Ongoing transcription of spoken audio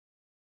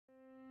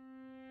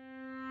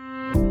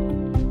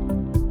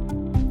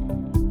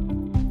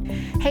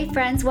Hey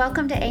friends,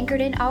 welcome to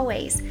Anchored in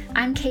Always.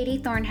 I'm Katie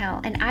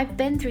Thornhill, and I've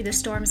been through the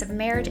storms of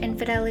marriage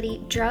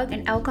infidelity, drug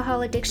and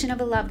alcohol addiction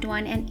of a loved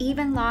one, and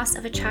even loss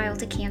of a child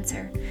to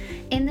cancer.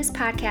 In this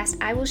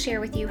podcast, I will share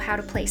with you how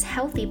to place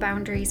healthy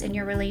boundaries in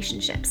your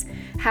relationships,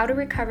 how to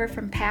recover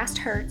from past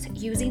hurts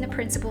using the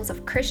principles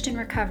of Christian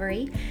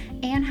recovery,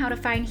 and how to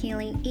find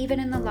healing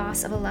even in the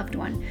loss of a loved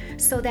one,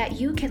 so that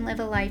you can live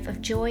a life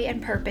of joy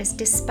and purpose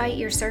despite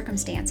your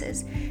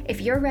circumstances.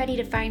 If you're ready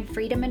to find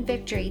freedom and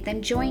victory,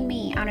 then join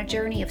me on a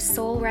journey of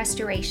soul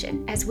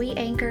restoration as we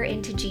anchor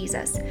into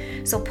Jesus.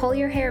 So pull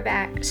your hair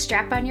back,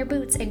 strap on your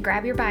boots, and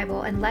grab your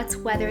Bible, and let's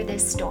weather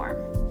this storm.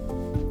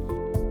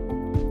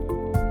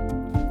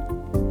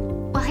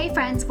 Well, hey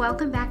friends,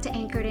 welcome back to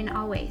Anchored in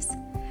Always.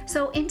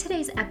 So in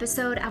today's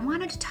episode, I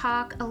wanted to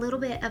talk a little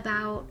bit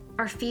about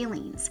our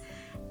feelings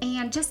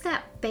and just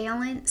that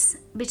balance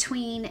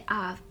between,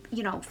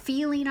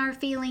 feeling our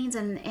feelings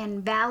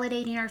and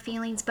validating our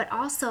feelings, but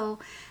also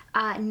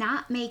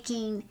not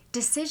making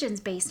decisions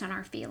based on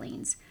our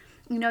feelings.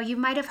 You know, you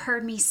might have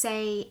heard me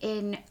say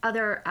in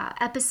other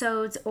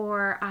episodes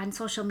or on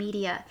social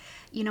media,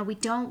 we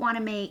don't want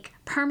to make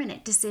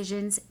permanent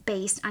decisions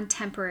based on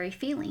temporary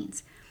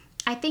feelings.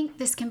 I think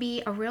this can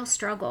be a real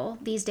struggle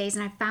these days,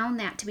 and I found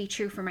that to be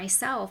true for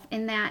myself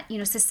in that,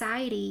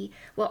 society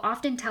will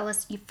often tell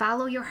us you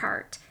follow your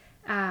heart,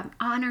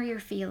 honor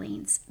your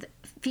feelings,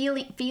 feel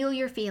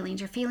your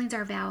feelings. Your feelings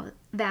are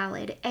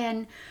valid.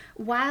 And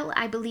while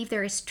I believe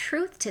there is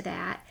truth to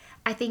that,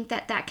 I think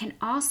that can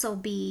also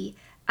be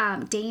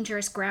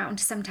dangerous ground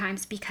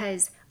sometimes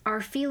because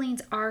our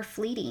feelings are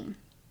fleeting.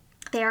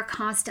 They are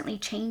constantly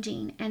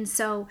changing. And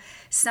so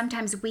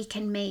sometimes we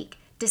can make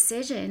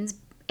decisions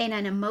in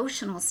an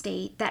emotional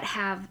state that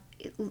have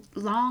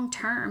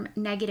long-term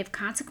negative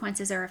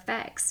consequences or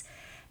effects.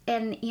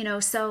 And,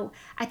 so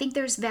I think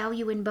there's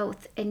value in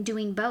both, in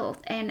doing both.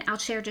 And I'll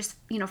share just,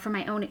 from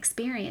my own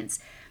experience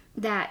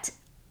that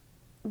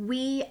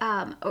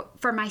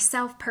for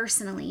myself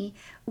personally,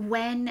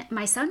 when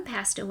my son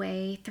passed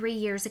away 3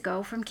 years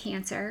ago from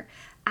cancer,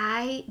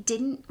 I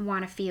didn't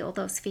want to feel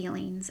those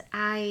feelings.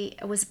 I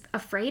was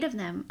afraid of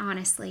them,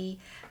 honestly.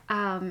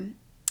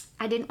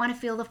 I didn't want to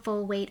feel the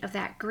full weight of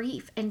that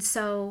grief. And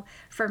so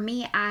for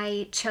me,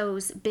 I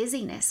chose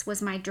busyness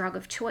was my drug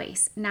of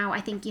choice. Now,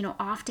 I think,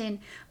 often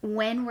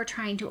when we're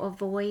trying to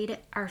avoid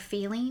our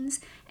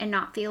feelings and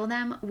not feel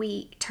them,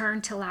 we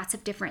turn to lots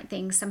of different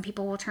things. Some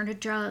people will turn to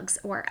drugs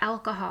or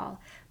alcohol,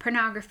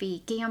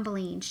 pornography,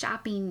 gambling,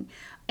 shopping,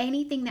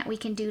 anything that we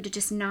can do to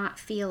just not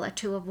feel it,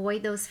 to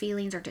avoid those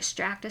feelings or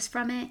distract us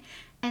from it.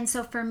 And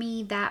so for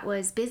me, that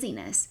was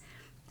busyness.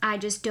 I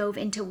just dove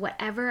into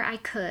whatever I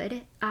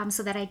could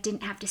so that I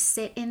didn't have to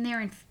sit in there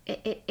and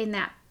in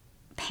that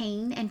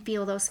pain and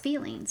feel those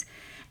feelings.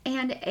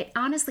 And it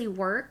honestly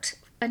worked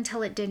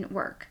until it didn't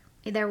work.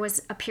 There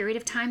was a period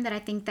of time that I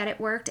think that it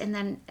worked, and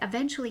then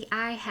eventually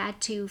I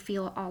had to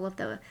feel all of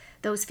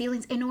those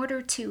feelings in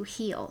order to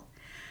heal.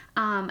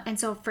 And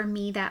so for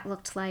me, that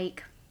looked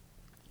like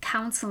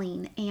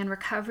counseling and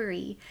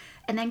recovery,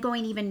 and then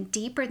going even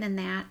deeper than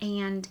that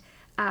and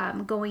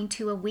going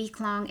to a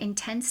week-long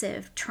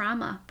intensive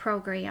trauma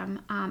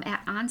program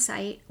at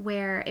Onsite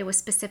where it was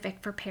specific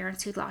for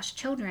parents who'd lost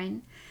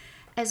children,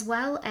 as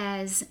well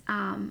as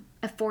a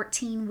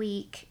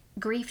 14-week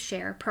grief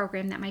share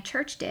program that my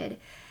church did.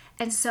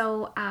 And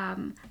so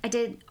I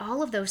did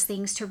all of those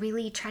things to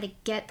really try to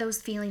get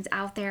those feelings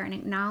out there and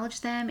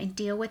acknowledge them and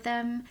deal with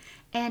them.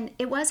 And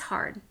it was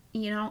hard.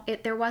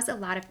 There was a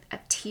lot of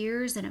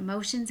tears and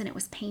emotions, and it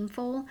was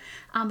painful,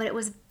 but it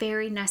was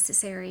very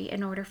necessary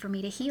in order for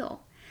me to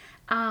heal.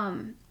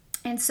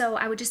 And so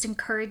I would just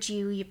encourage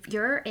you, if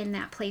you're in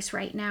that place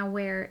right now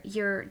where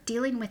you're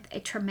dealing with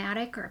a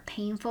traumatic or a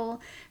painful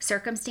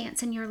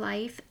circumstance in your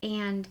life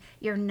and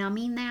you're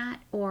numbing that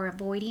or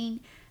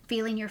avoiding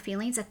feeling your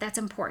feelings, that's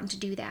important to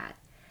do that.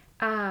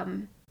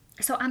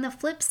 So on the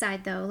flip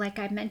side though, like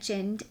I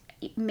mentioned,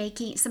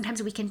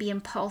 sometimes we can be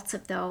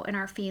impulsive though in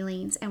our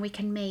feelings, and we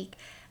can make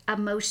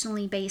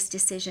emotionally based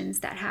decisions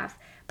that have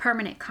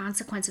permanent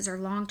consequences or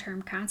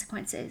long-term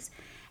consequences.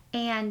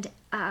 And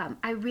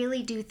I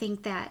really do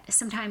think that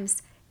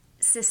sometimes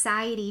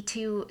society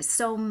too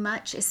so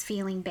much is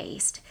feeling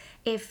based.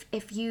 If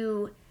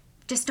you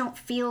just don't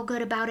feel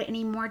good about it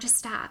anymore, just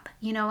stop.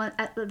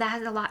 That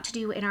has a lot to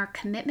do in our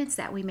commitments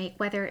that we make,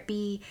 whether it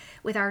be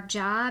with our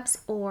jobs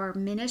or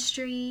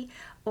ministry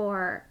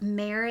or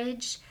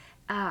marriage.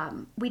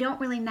 We don't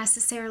really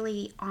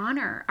necessarily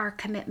honor our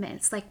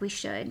commitments like we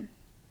should.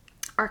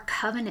 Our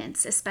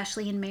covenants,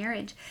 especially in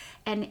marriage.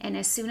 And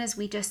as soon as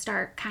we just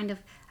start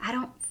I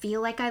don't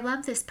feel like I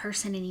love this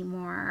person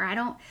anymore, or I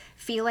don't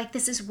feel like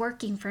this is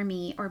working for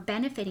me or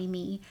benefiting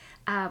me,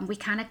 we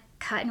kind of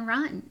cut and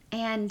run.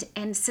 And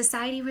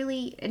society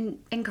really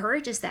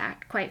encourages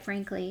that, quite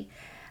frankly.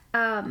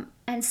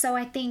 And so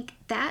I think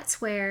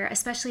that's where,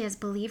 especially as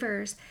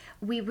believers,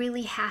 we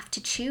really have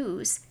to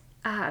choose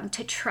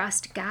to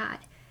trust God,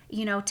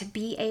 to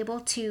be able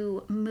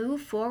to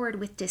move forward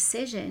with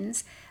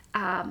decisions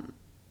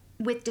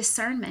with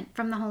discernment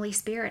from the Holy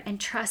Spirit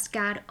and trust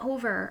God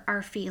over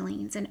our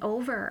feelings and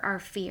over our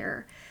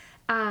fear.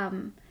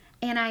 And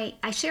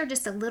I shared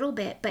just a little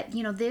bit, but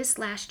this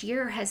last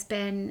year has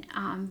been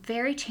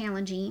very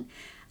challenging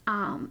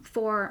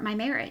for my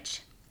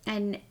marriage.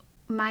 And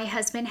my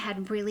husband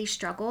had really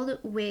struggled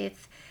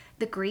with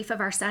the grief of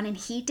our son, and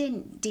he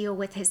didn't deal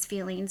with his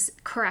feelings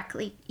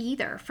correctly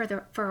either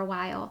for a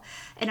while.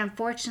 And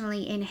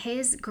unfortunately, in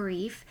his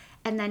grief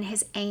and then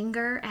his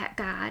anger at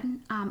God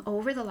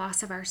over the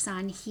loss of our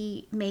son,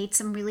 he made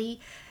some really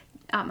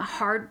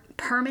hard,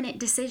 permanent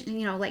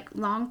decisions, like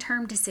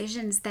long-term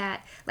decisions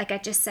that, like I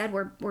just said,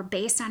 were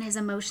based on his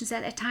emotions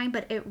at that time,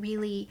 but it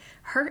really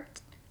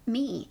hurt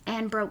me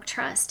and broke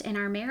trust in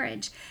our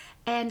marriage.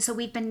 And so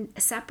we've been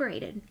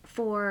separated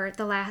for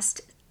the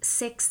last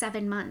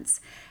 6-7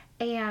 months.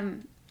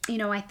 And,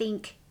 I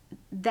think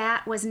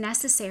that was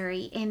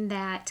necessary in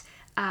that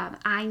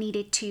I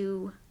needed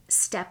to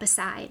step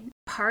aside.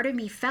 Part of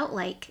me felt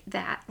like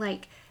that,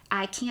 like,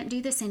 I can't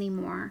do this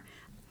anymore.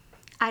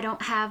 I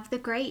don't have the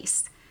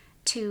grace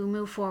to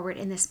move forward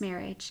in this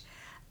marriage.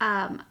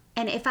 And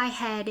if I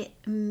had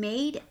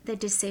made the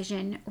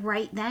decision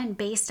right then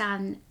based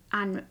on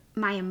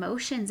my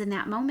emotions in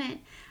that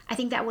moment, I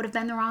think that would have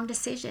been the wrong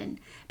decision.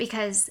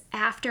 Because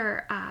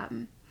after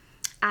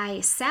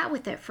I sat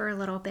with it for a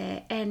little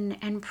bit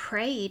and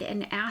prayed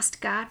and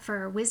asked God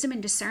for wisdom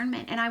and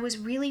discernment, and I was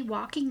really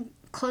walking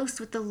close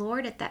with the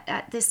Lord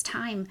at this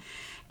time,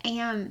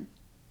 and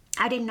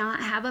I did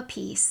not have a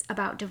peace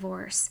about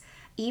divorce,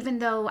 even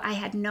though I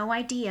had no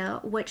idea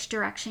which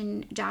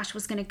direction Josh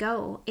was going to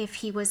go, if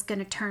he was going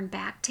to turn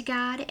back to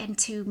God and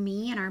to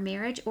me and our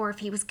marriage, or if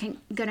he was going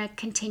to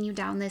continue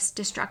down this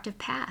destructive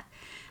path.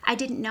 I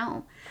didn't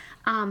know.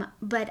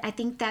 But I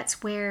think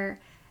that's where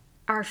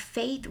our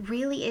faith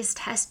really is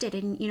tested,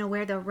 and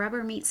where the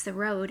rubber meets the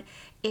road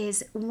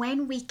is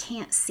when we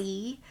can't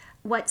see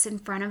what's in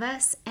front of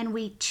us and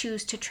we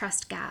choose to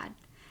trust God.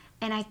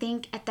 And I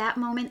think at that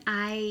moment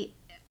I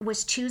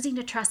was choosing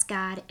to trust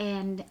God,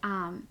 and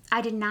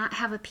I did not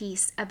have a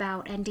peace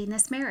about ending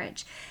this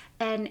marriage.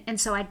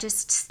 And so I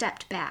just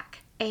stepped back,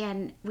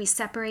 and we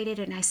separated,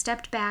 and I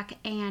stepped back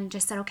and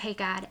just said, okay,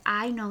 God,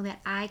 I know that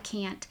I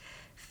can't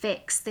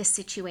fix this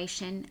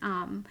situation.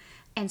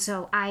 And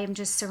so I am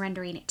just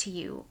surrendering it to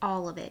you,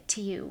 all of it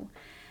to you.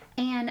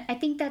 And I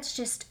think that's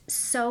just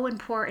so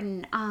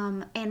important.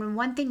 And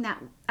one thing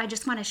that I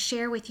just want to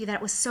share with you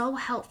that was so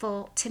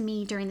helpful to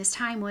me during this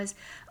time was,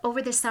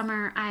 over the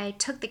summer, I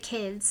took the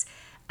kids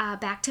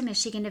back to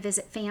Michigan to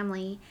visit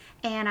family.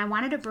 And I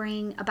wanted to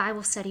bring a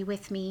Bible study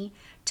with me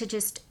to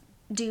just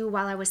do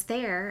while I was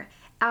there.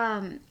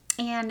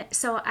 And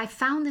so I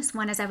found this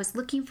one as I was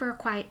looking for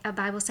a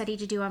Bible study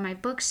to do on my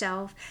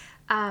bookshelf.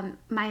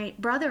 My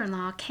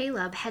brother-in-law,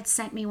 Caleb, had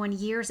sent me one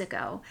years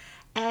ago,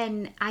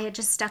 and I had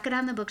just stuck it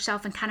on the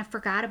bookshelf and kind of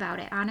forgot about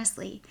it,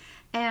 honestly.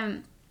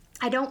 And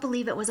I don't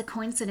believe it was a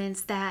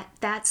coincidence that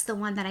that's the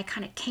one that I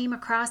kind of came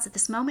across at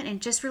this moment and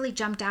just really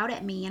jumped out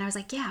at me. And I was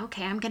like, yeah,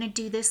 okay, I'm going to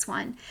do this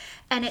one.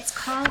 And it's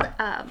called,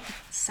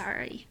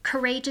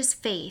 Courageous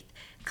Faith,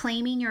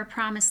 Claiming Your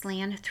Promised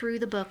Land Through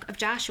the Book of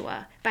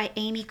Joshua by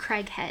Amy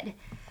Craighead.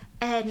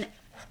 And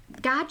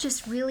God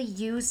just really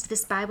used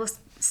this Bible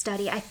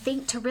study, I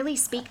think, to really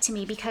speak to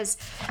me, because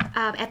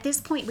at this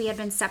point we had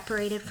been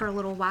separated for a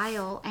little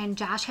while, and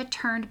Josh had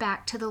turned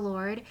back to the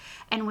Lord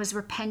and was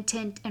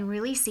repentant and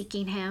really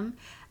seeking him.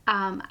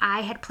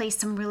 I had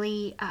placed some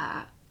really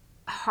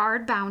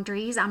hard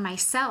boundaries on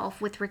myself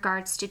with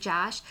regards to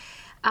Josh,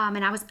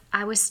 and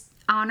I was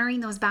honoring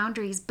those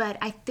boundaries, but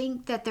I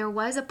think that there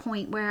was a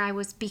point where I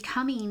was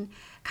becoming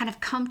kind of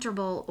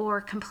comfortable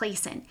or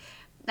complacent,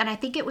 and I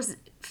think it was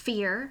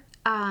fear.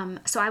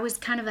 So I was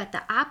kind of at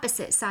the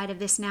opposite side of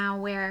this now,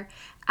 where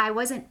I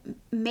wasn't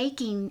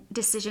making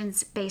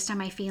decisions based on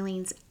my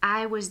feelings.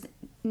 I was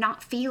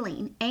not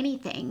feeling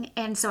anything,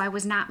 and so I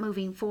was not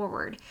moving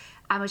forward.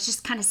 I was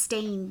just kind of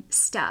staying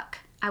stuck.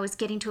 I was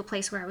getting to a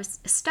place where I was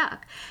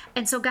stuck.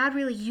 And so God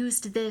really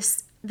used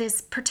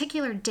this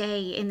particular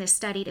day in this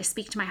study to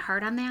speak to my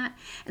heart on that.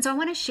 And so I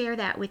want to share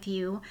that with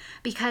you,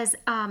 because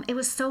it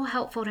was so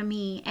helpful to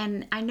me.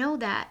 And I know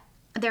that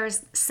there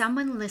is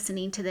someone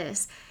listening to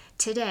this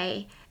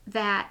today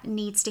that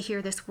needs to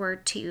hear this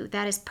word too,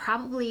 that is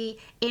probably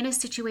in a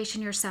situation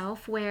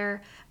yourself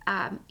where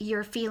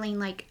you're feeling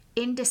like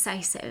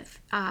indecisive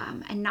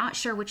and not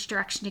sure which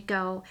direction to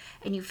go,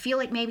 and you feel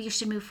like maybe you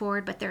should move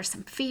forward, but there's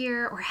some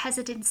fear or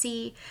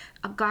hesitancy,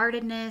 a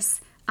guardedness.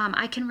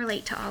 I can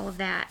relate to all of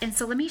that. And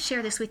so let me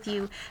share this with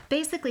you.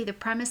 Basically, the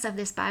premise of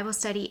this Bible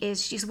study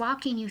is she's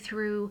walking you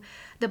through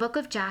the book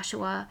of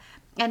Joshua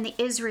and the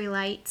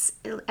Israelites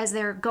as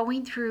they're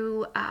going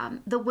through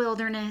the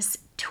wilderness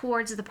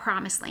towards the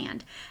promised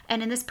land.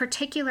 And in this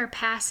particular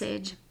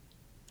passage,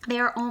 they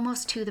are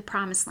almost to the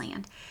promised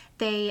land.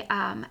 They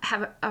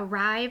have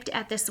arrived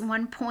at this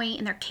one point,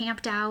 and they're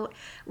camped out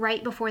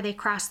right before they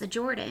cross the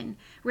Jordan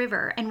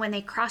River. And when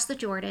they cross the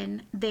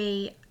Jordan,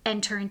 they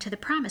enter into the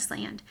promised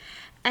land.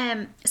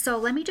 So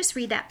let me just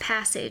read that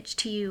passage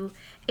to you.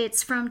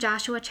 It's from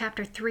Joshua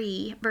chapter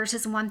 3,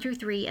 verses 1 through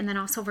 3, and then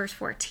also verse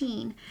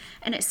 14.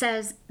 And it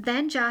says,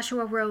 Then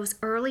Joshua rose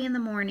early in the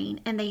morning,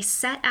 and they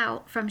set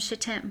out from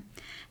Shittim.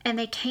 And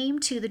they came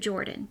to the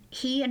Jordan,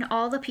 he and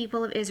all the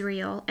people of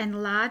Israel,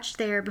 and lodged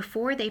there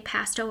before they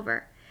passed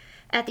over.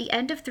 At the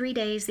end of 3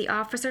 days, the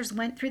officers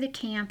went through the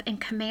camp and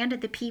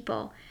commanded the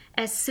people,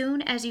 As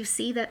soon as you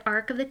see the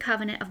ark of the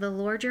covenant of the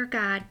Lord your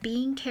God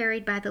being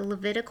carried by the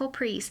Levitical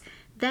priests,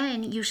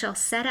 then you shall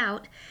set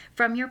out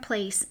from your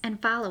place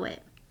and follow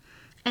it.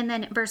 And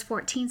then verse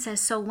 14 says,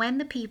 So when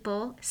the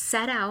people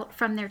set out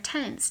from their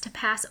tents to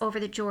pass over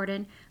the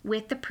Jordan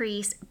with the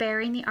priests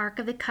bearing the ark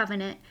of the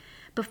covenant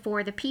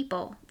before the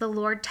people, the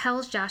Lord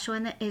tells Joshua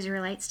and the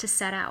Israelites to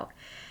set out.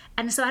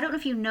 And so I don't know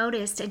if you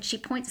noticed, and she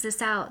points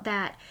this out,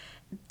 that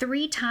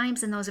 3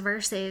 times in those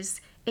verses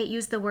it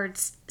used the word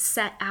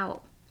set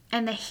out.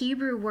 And the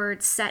Hebrew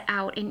word set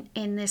out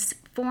in this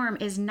form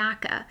is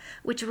naka,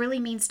 which really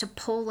means to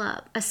pull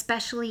up,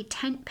 especially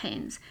tent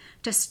pins,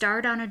 to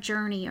start on a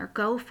journey or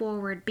go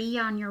forward, be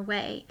on your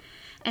way.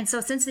 And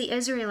so since the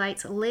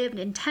Israelites lived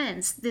in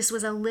tents, this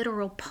was a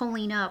literal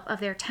pulling up of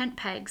their tent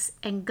pegs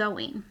and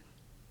going.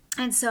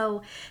 And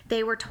so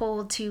they were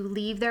told to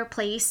leave their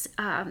place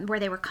where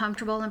they were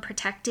comfortable and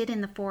protected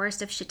in the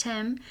forest of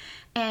Shittim,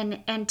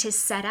 and to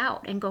set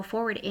out and go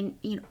forward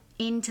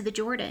into the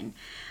Jordan.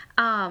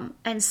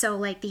 And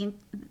so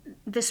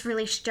this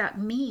really struck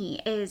me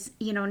is,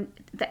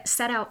 that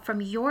set out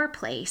from your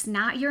place,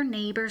 not your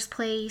neighbor's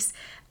place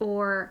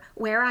or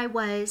where I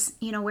was,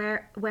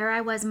 where I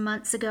was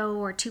months ago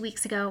or 2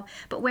 weeks ago,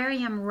 but where I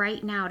am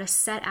right now, to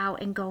set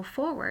out and go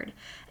forward,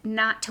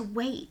 not to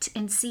wait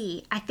and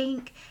see. I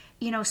think,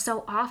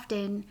 so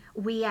often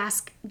we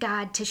ask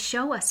God to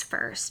show us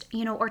first,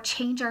 or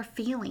change our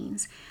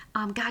feelings.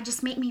 God,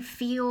 just make me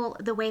feel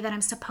the way that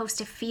I'm supposed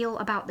to feel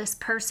about this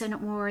person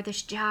or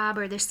this job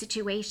or this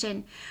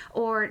situation,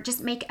 or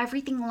just make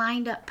everything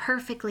lined up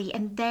perfectly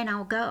and then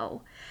I'll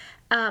go.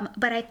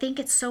 But I think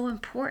it's so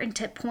important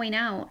to point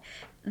out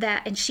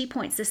that, and she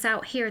points this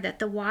out here, that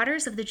the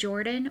waters of the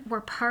Jordan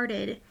were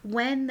parted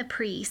when the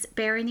priests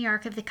bearing the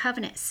Ark of the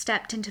Covenant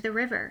stepped into the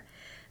river.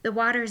 The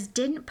waters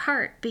didn't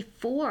part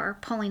before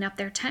pulling up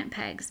their tent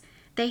pegs.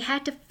 They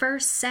had to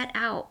first set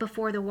out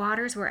before the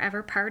waters were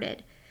ever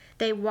parted.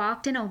 They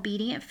walked in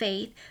obedient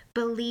faith,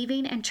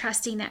 believing and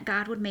trusting that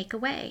God would make a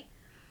way.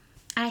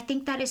 And I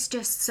think that is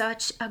just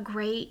such a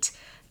great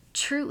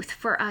truth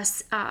for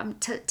us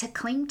to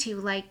cling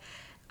to.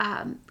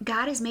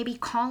 God is maybe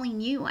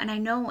calling you. And I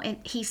know, and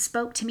he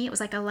spoke to me, it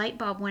was like a light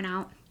bulb went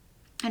out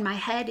in my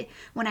head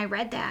when I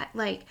read that.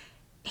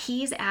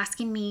 He's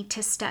asking me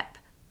to step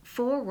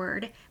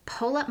forward,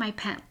 pull up my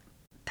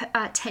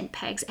tent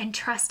pegs and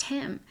trust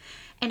him.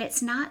 And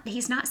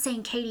he's not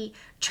saying, Katie,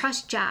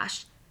 trust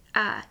Josh.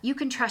 You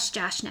can trust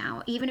Josh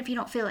now, even if you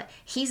don't feel it.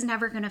 He's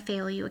never going to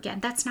fail you again.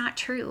 That's not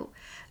true.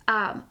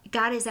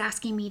 God is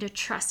asking me to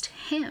trust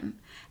him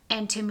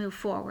and to move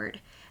forward.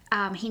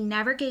 He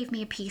never gave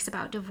me a peace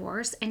about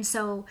divorce. And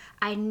so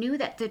I knew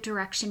that the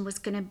direction was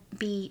going to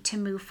be to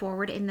move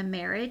forward in the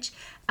marriage.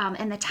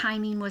 And the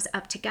timing was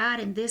up to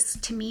God. And this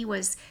to me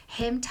was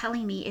him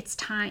telling me it's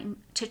time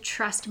to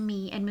trust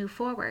me and move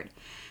forward.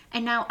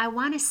 And now I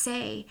want to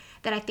say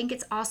that I think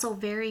it's also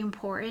very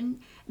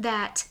important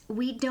that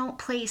we don't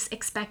place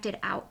expected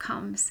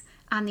outcomes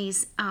on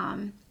these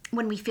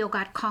when we feel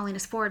God calling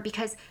us forward,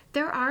 because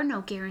there are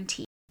no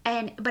guarantees.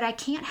 But I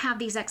can't have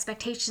these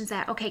expectations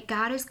that, okay,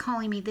 God is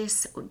calling me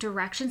this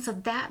direction, so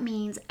that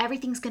means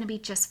everything's going to be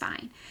just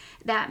fine.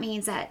 That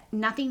means that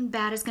nothing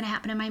bad is going to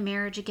happen in my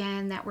marriage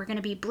again, that we're going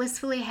to be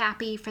blissfully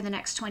happy for the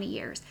next 20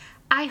 years.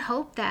 I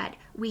hope that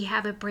we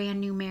have a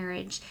brand new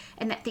marriage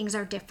and that things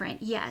are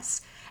different,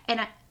 yes.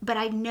 But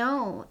I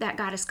know that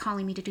God is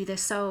calling me to do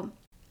this, so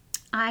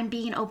I'm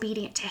being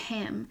obedient to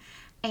him.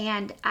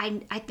 And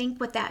I think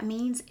what that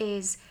means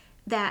is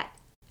that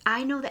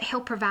I know that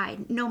he'll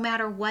provide no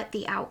matter what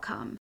the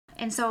outcome.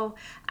 And so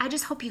I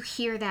just hope you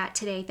hear that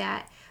today,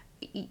 that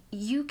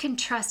you can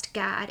trust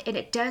God, and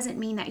it doesn't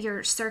mean that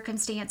your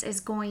circumstance is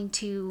going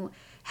to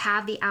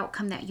have the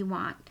outcome that you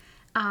want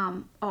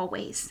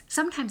always.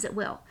 Sometimes it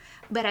will,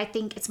 but I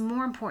think it's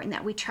more important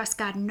that we trust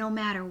God no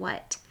matter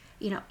what,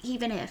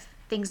 even if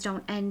things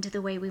don't end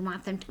the way we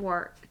want them to,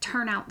 or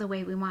turn out the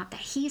way we want, that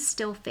he's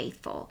still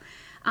faithful.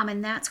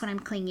 And that's what I'm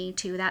clinging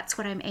to. That's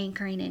what I'm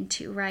anchoring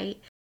into, right?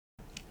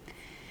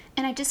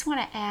 And I just want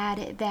to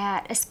add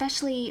that,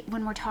 especially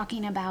when we're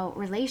talking about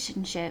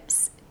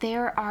relationships,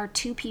 there are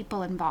 2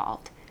 people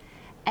involved.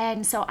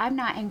 And so I'm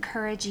not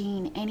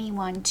encouraging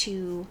anyone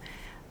to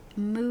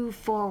move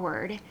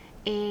forward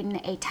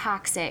in a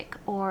toxic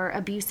or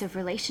abusive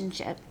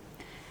relationship.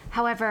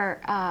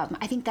 However,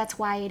 I think that's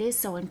why it is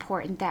so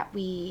important that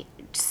we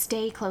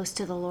stay close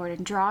to the Lord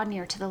and draw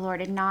near to the Lord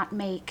and not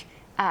make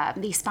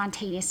these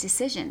spontaneous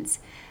decisions.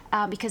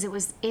 Because it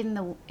was in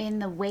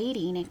the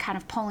waiting and kind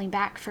of pulling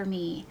back for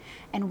me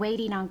and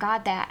waiting on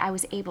God that I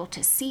was able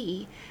to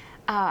see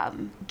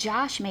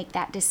Josh make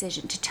that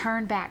decision to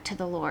turn back to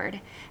the Lord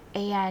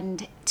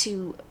and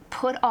to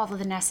put all of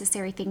the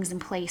necessary things in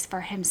place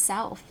for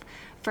himself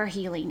for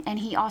healing. And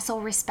he also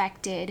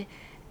respected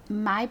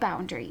my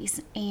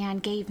boundaries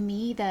and gave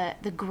me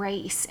the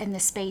grace and the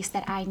space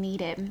that I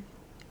needed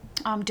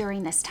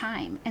during this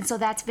time. And so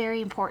that's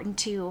very important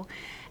too,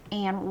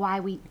 and why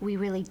we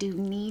really do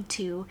need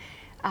to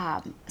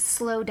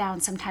slow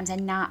down sometimes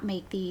and not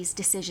make these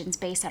decisions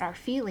based on our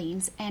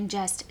feelings and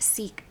just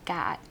seek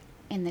God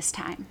in this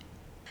time.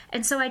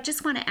 And so I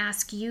just want to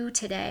ask you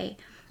today,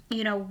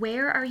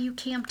 where are you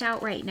camped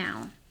out right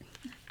now?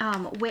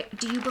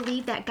 Do you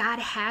believe that God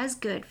has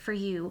good for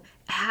you,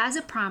 has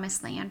a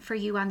promised land for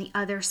you on the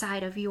other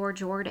side of your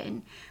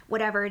Jordan,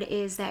 whatever it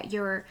is that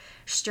you're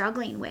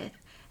struggling with?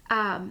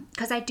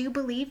 Because I do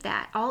believe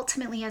that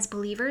ultimately as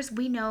believers,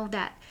 we know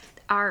that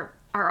our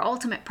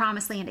ultimate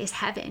promised land is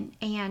heaven,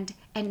 and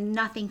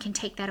nothing can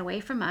take that away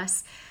from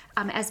us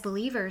as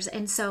believers.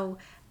 And so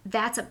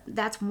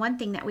that's one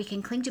thing that we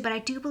can cling to. But I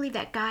do believe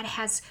that God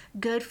has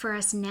good for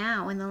us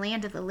now in the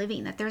land of the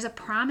living, that there's a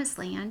promised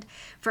land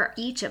for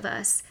each of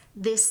us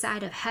this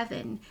side of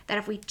heaven, that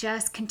if we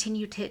just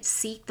continue to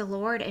seek the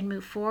Lord and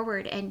move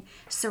forward and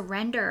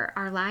surrender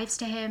our lives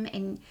to him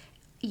and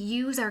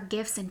use our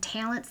gifts and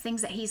talents,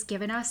 things that he's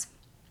given us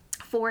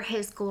for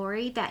his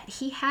glory, that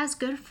he has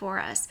good for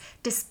us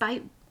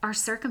despite our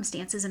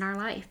circumstances in our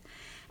life.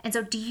 And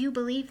so do you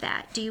believe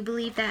that? Do you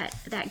believe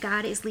that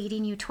God is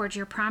leading you towards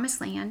your promised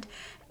land,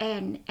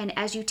 and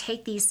as you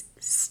take these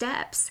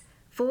steps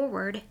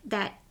forward,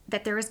 that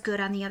there is good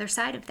on the other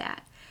side of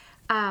that?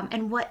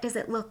 And what does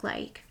it look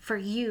like for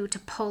you to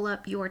pull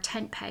up your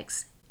tent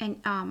pegs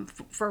and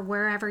for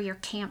wherever you're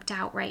camped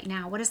out right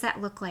now? What does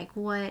that look like?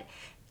 What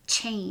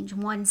change,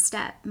 one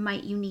step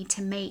might you need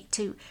to make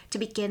to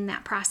begin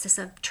that process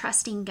of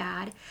trusting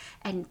God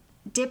and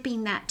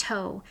dipping that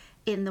toe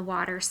in the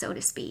water, so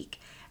to speak?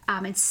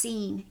 And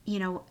seeing,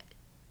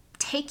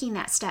 taking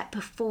that step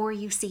before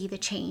you see the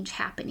change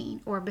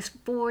happening or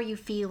before you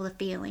feel the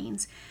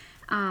feelings.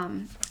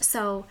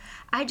 So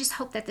I just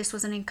hope that this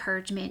was an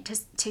encouragement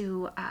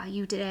to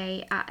you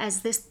today,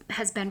 as this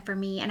has been for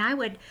me. And I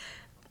would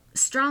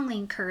strongly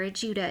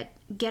encourage you to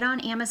get on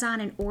Amazon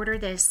and order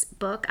this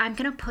book. I'm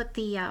going to put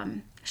the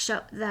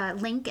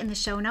link in the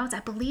show notes.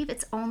 I believe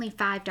it's only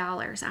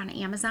 $5 on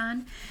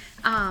Amazon.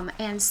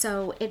 And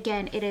so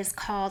again, it is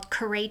called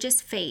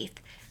Courageous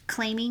Faith: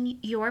 Claiming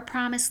Your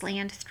Promised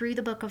Land Through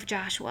the Book of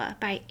Joshua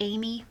by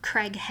Amy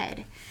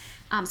Craighead.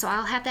 So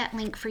I'll have that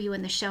link for you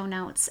in the show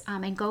notes,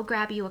 and go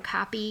grab you a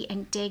copy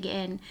and dig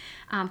in,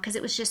 because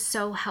it was just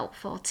so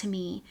helpful to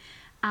me.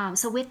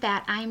 So with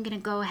that, I'm going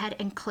to go ahead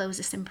and close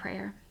this in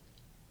prayer.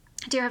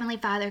 Dear Heavenly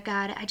Father,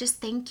 God, I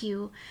just thank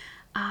you,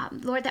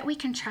 Lord, that we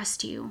can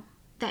trust you,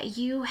 that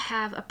you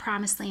have a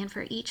promised land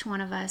for each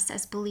one of us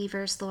as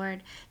believers,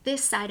 Lord,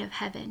 this side of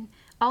heaven.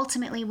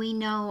 Ultimately, we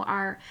know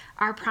our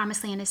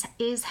promised land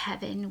is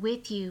heaven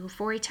with you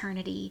for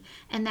eternity,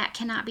 and that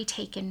cannot be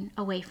taken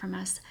away from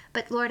us.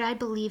 But Lord, I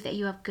believe that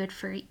you have good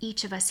for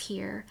each of us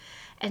here.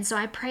 And so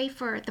I pray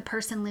for the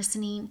person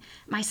listening,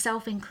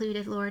 myself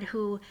included, Lord,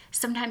 who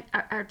sometimes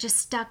are just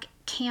stuck,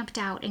 camped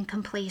out in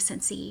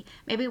complacency.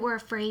 Maybe we're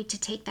afraid to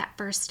take that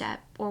first step,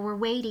 or we're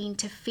waiting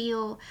to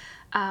feel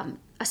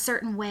a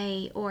certain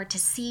way or to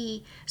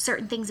see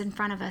certain things in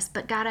front of us.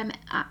 But God,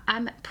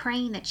 I'm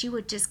praying that you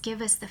would just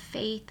give us the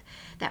faith,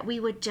 that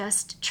we would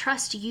just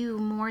trust you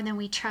more than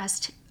we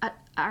trust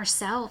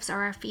ourselves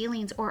or our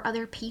feelings or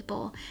other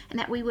people, and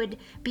that we would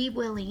be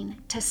willing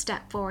to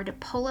step forward, to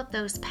pull up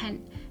those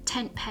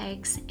tent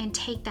pegs and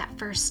take that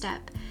first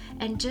step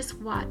and just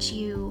watch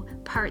you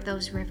part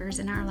those rivers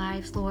in our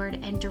lives, Lord,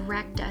 and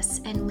direct us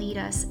and lead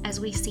us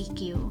as we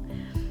seek you.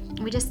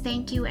 We just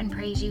thank you and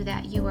praise you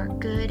that you are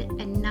good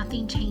and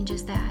nothing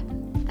changes that.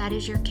 That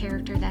is your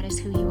character. That is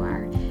who you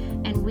are.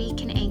 And we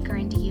can anchor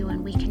into you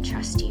and we can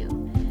trust you.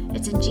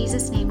 It's in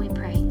Jesus' name we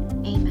pray.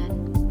 Amen.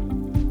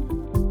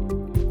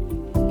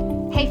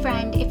 Hey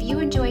friend, if you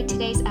enjoyed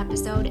today's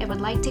episode and would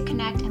like to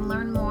connect and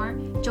learn more,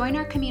 join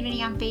our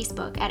community on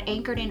Facebook at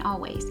Anchored in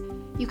Always.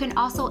 You can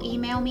also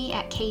email me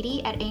at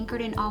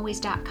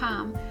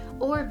katie@anchoredinalways.com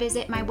or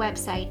visit my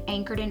website,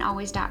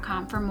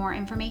 anchoredinalways.com, for more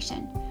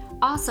information.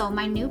 Also,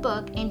 my new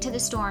book, Into the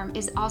Storm,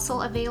 is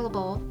also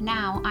available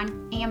now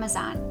on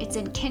Amazon. It's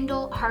in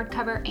Kindle,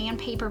 hardcover, and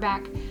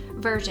paperback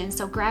version,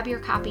 so grab your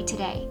copy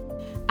today.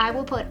 I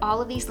will put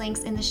all of these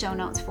links in the show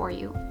notes for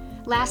you.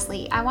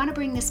 Lastly, I want to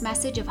bring this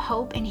message of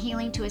hope and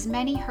healing to as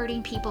many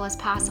hurting people as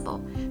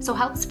possible, so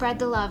help spread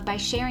the love by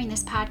sharing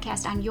this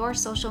podcast on your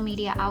social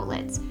media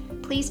outlets.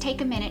 Please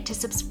take a minute to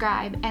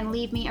subscribe and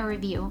leave me a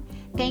review.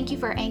 Thank you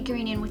for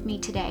anchoring in with me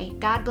today.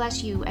 God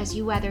bless you as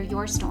you weather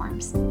your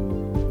storms.